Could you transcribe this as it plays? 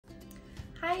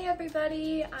Hi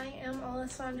everybody, I am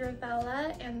Alessandra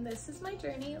and this is my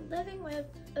journey living with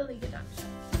Oligodontia.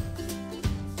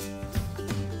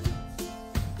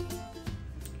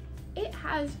 It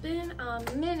has been a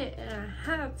minute and a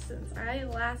half since I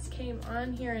last came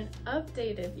on here and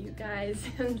updated you guys,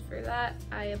 and for that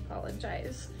I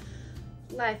apologize.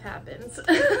 Life happens.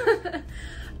 To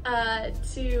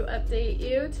update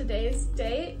you, today's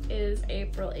date is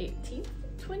April 18th,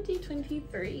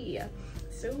 2023.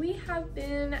 So we have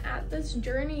been at this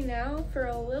journey now for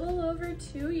a little over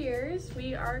 2 years.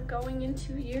 We are going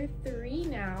into year 3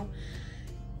 now.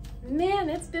 Man,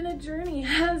 it's been a journey,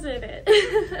 hasn't it?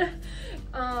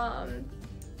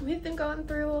 We've been going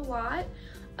through a lot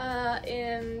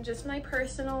in just my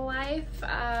personal life.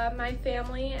 My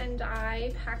family and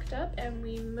I packed up and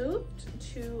we moved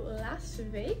to Las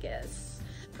Vegas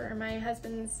for my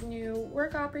husband's new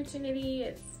work opportunity.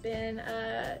 It's been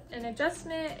an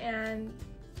adjustment, and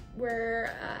we're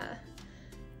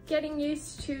getting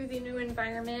used to the new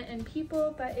environment and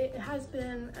people, but it has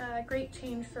been a great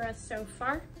change for us so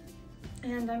far,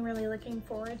 and I'm really looking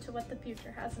forward to what the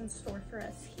future has in store for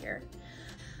us here.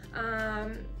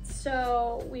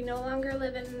 So we no longer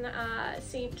live in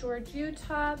St. George,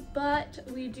 Utah, but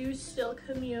we do still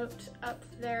commute up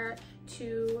there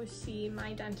to see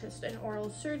my dentist and oral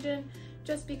surgeon,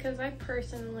 just because I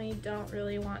personally don't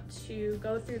really want to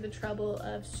go through the trouble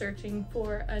of searching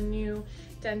for a new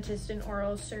dentist and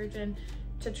oral surgeon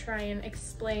to try and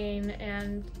explain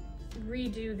and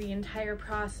redo the entire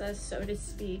process, so to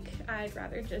speak. I'd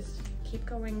rather just keep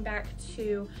going back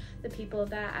to the people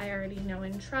that I already know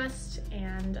and trust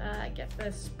and get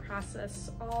this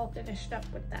process all finished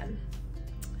up with them.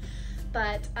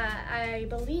 But I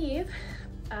believe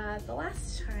the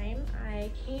last time I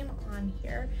came on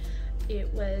here,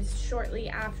 it was shortly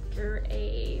after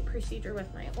a procedure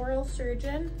with my oral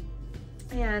surgeon,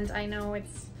 and I know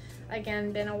it's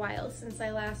again been a while since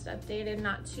I last updated.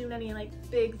 Not too many like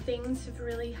big things have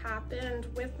really happened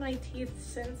with my teeth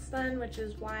since then, which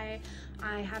is why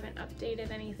I haven't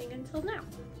updated anything until now.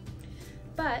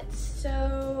 But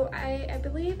so I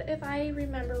believe, if I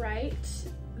remember right,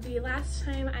 the last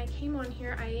time I came on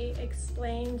here I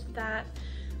explained that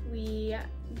we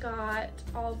got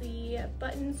all the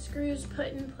button screws put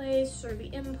in place, or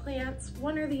the implants,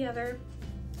 one or the other,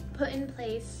 put in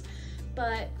place,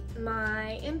 but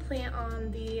my implant on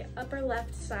the upper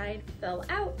left side fell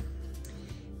out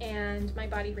and my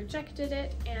body rejected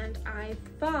it, and I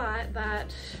thought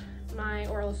that my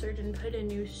oral surgeon put a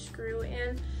new screw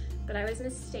in, but I was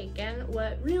mistaken.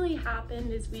 What really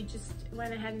happened is we just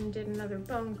went ahead and did another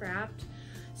bone graft.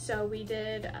 So we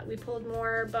pulled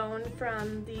more bone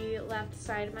from the left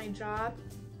side of my jaw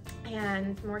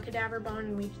and more cadaver bone,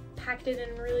 and we packed it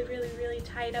in really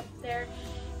tight up there,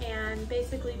 and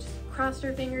basically just crossed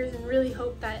our fingers and really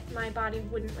hoped that my body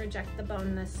wouldn't reject the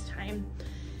bone this time,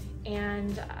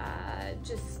 and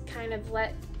just kind of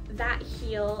let that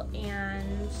heal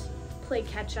and play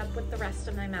catch up with the rest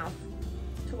of my mouth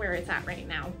to where it's at right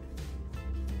now.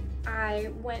 I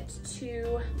went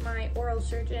to my oral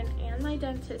surgeon and my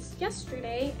dentist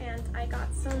yesterday, and I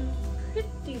got some pretty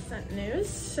decent news,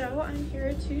 so I'm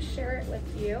here to share it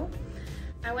with you.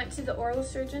 I went to the oral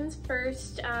surgeon's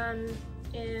first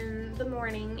in the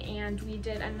morning, and we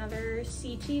did another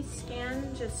CT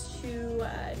scan just to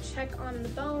check on the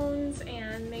bones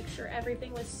and make sure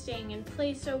everything was staying in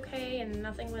place okay and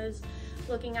nothing was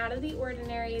looking out of the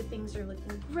ordinary. Things are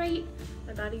looking great.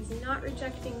 My body's not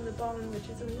rejecting the bone, which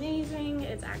is amazing.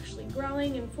 It's actually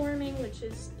growing and forming, which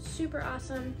is super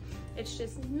awesome. It's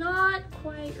just not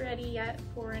quite ready yet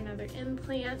for another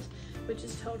implant, which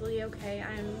is totally okay.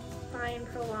 I'm fine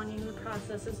prolonging the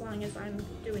process as long as I'm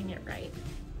doing it right.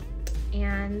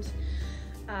 And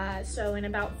so in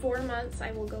about 4 months,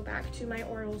 I will go back to my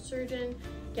oral surgeon,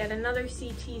 get another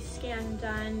CT scan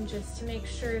done just to make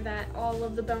sure that all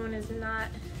of the bone is not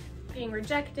being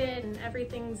rejected and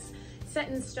everything's set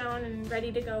in stone and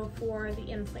ready to go for the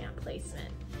implant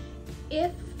placement.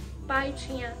 If by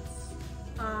chance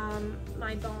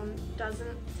my bone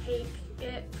doesn't take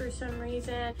it for some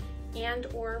reason and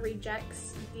or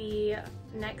rejects the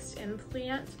next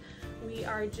implant, we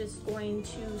are just going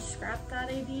to scrap that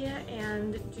idea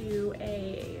and do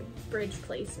a bridge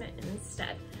placement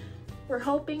instead. We're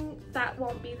hoping that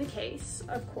won't be the case,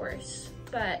 of course,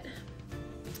 but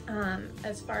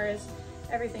as far as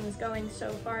everything's going so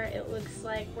far, it looks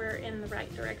like we're in the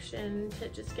right direction to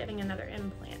just getting another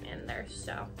implant in there,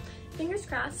 so fingers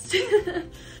crossed.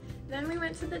 Then we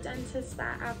went to the dentist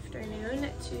that afternoon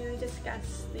to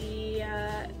discuss the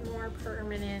more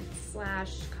permanent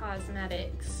 /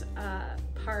 cosmetics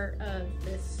part of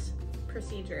this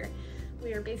procedure.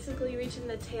 we are basically reaching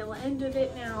the tail end of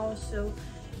it now, so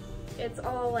it's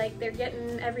all like they're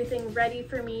getting everything ready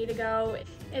for me to go.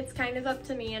 It's kind of up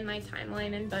to me and my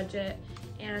timeline and budget,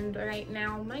 and right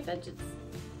now my budget's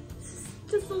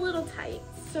just a little tight,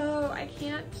 so I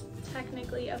can't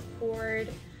technically afford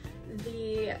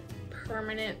the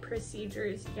permanent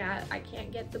procedures yet. I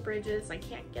can't get the bridges, I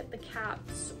can't get the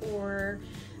caps or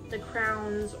the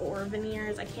crowns or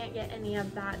veneers. I can't get any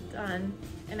of that done,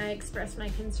 and I expressed my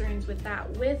concerns with that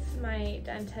with my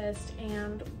dentist,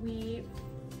 and we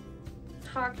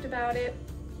talked about it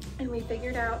and we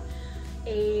figured out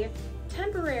a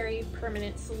temporary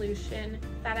permanent solution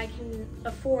that I can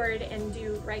afford and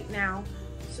do right now.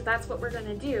 So that's what we're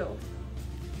gonna do.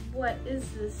 What is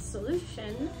this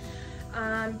solution?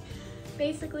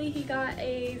 Basically, he got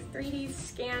a 3D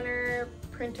scanner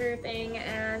printer thing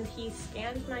and he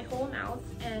scanned my whole mouth,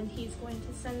 and he's going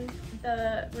to send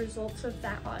the results of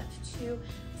that off to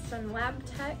some lab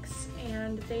techs,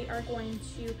 and they are going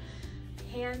to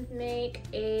hand make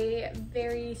a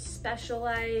very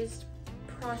specialized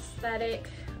prosthetic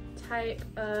type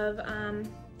of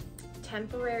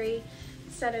temporary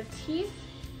set of teeth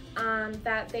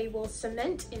that they will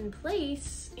cement in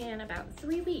place in about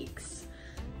 3 weeks.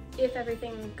 If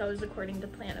everything goes according to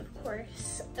plan, of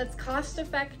course. It's cost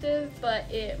effective, but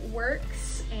it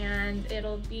works, and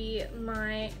it'll be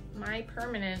my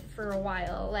permanent for a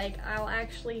while. Like, I'll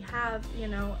actually have, you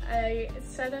know, a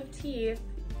set of teeth,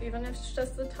 even if it's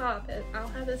just the top, I'll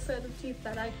have a set of teeth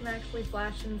that I can actually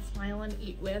flash and smile and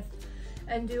eat with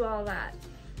and do all that.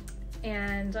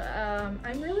 And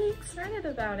I'm really excited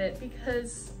about it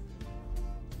because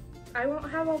I won't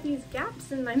have all these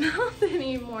gaps in my mouth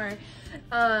anymore.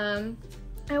 I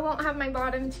won't have my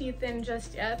bottom teeth in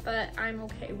just yet, but I'm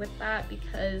okay with that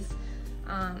because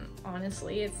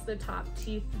honestly, it's the top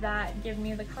teeth that give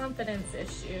me the confidence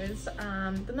issues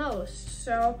the most.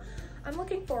 So I'm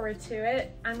looking forward to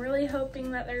it. I'm really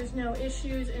hoping that there's no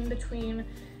issues in between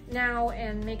now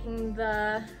and making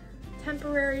the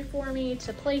temporary for me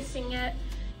to placing it.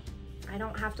 I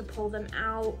don't have to pull them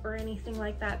out or anything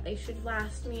like that. They should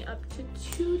last me up to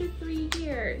 2 to 3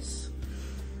 years,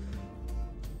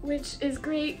 which is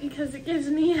great because it gives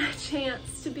me a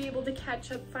chance to be able to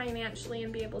catch up financially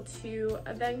and be able to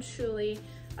eventually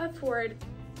afford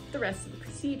the rest of the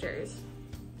procedures.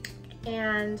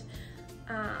 And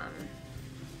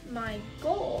my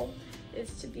goal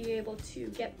is to be able to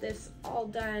get this all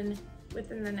done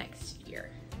within the next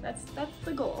year. That's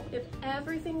the goal. If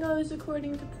everything goes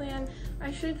according to plan,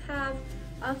 I should have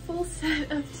a full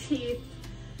set of teeth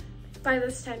by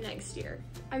this time next year.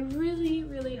 I really,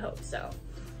 really hope so.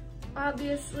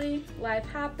 Obviously, life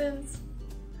happens,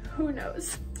 who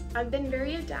knows? I've been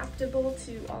very adaptable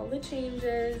to all the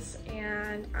changes,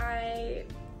 and I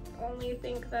only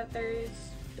think that there's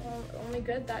only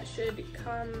good that should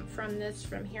come from this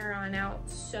from here on out.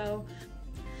 So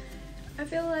I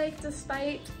feel like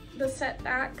despite the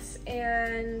setbacks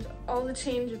and all the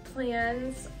change of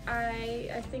plans,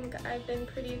 I think I've been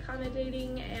pretty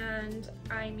accommodating, and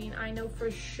I mean, I know for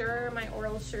sure my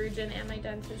oral surgeon and my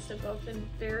dentist have both been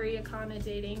very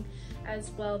accommodating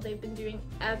as well. They've been doing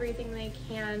everything they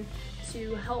can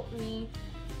to help me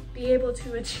be able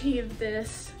to achieve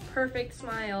this perfect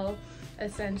smile,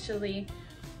 essentially,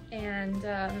 and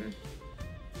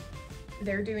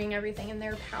they're doing everything in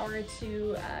their power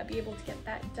to be able to get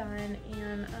that done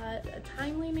in a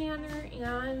timely manner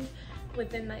and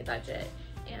within my budget.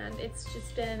 And it's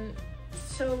just been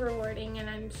so rewarding, and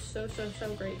I'm so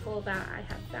grateful that I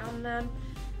have found them.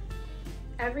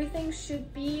 Everything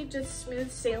should be just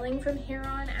smooth sailing from here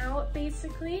on out,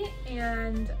 basically,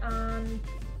 and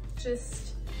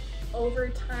just over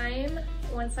time,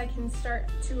 once I can start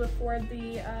to afford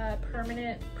the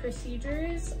permanent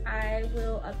procedures, I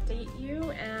will update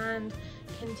you and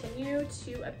continue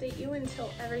to update you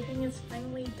until everything is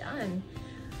finally done.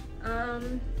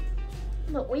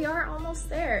 But we are almost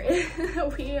there.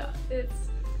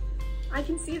 I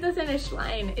can see the finish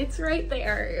line. It's right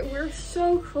there. We're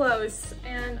so close,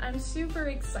 and I'm super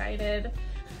excited.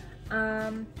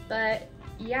 But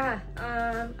yeah,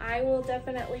 I will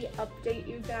definitely update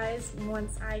you guys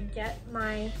once I get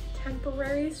my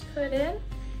temporaries put in,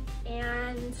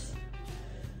 and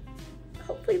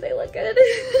hopefully they look good.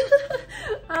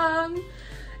 I'm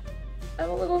a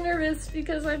little nervous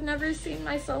because I've never seen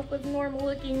myself with normal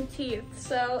looking teeth,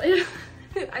 so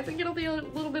I think it'll be a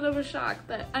little bit of a shock,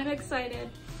 but I'm excited.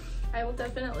 I will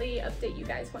definitely update you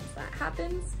guys once that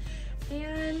happens,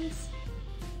 and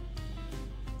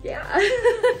yeah.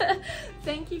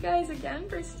 Thank you guys again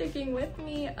for sticking with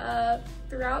me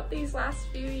throughout these last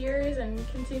few years and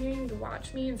continuing to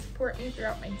watch me and support me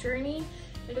throughout my journey.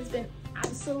 It has been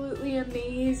absolutely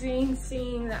amazing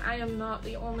seeing that I am not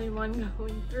the only one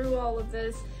going through all of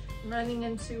this, running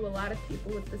into a lot of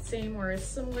people with the same or a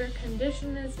similar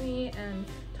condition as me and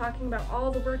talking about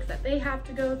all the work that they have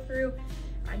to go through.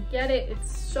 I get it,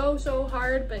 it's so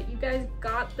hard, but you guys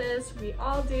got this, we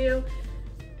all do.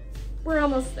 We're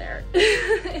almost there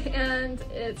and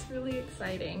it's really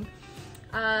exciting.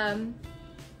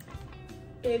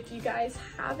 If you guys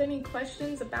have any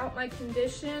questions about my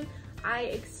condition, I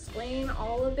explain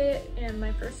all of it in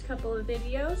my first couple of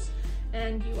videos,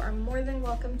 and you are more than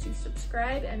welcome to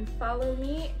subscribe and follow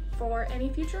me for any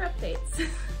future updates.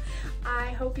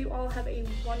 I hope you all have a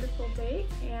wonderful day,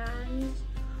 and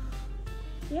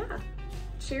yeah,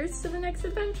 cheers to the next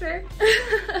adventure.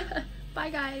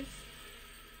 Bye guys.